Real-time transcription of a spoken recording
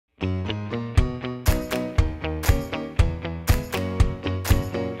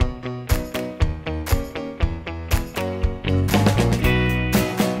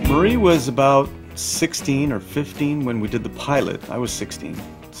Marie was about 16 or 15 when we did the pilot. I was 16,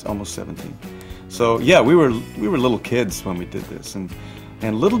 it's almost 17. So yeah, we were little kids when we did this, and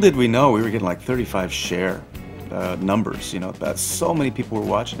little did we know we were getting like 35 share numbers. You know, that so many people were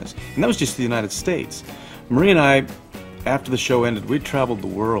watching us, and that was just the United States. Marie and I, after the show ended, we traveled the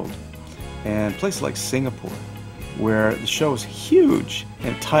world, and places like Singapore, where the show was huge,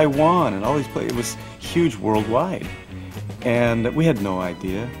 and Taiwan, and all these places. It was huge worldwide, and we had no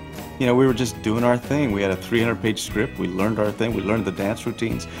idea. You know, we were just doing our thing. We had a 300-page script. We learned our thing. We learned the dance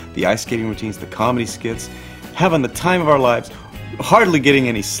routines, the ice skating routines, the comedy skits, having the time of our lives, hardly getting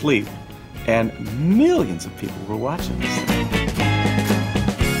any sleep, and millions of people were watching this thing.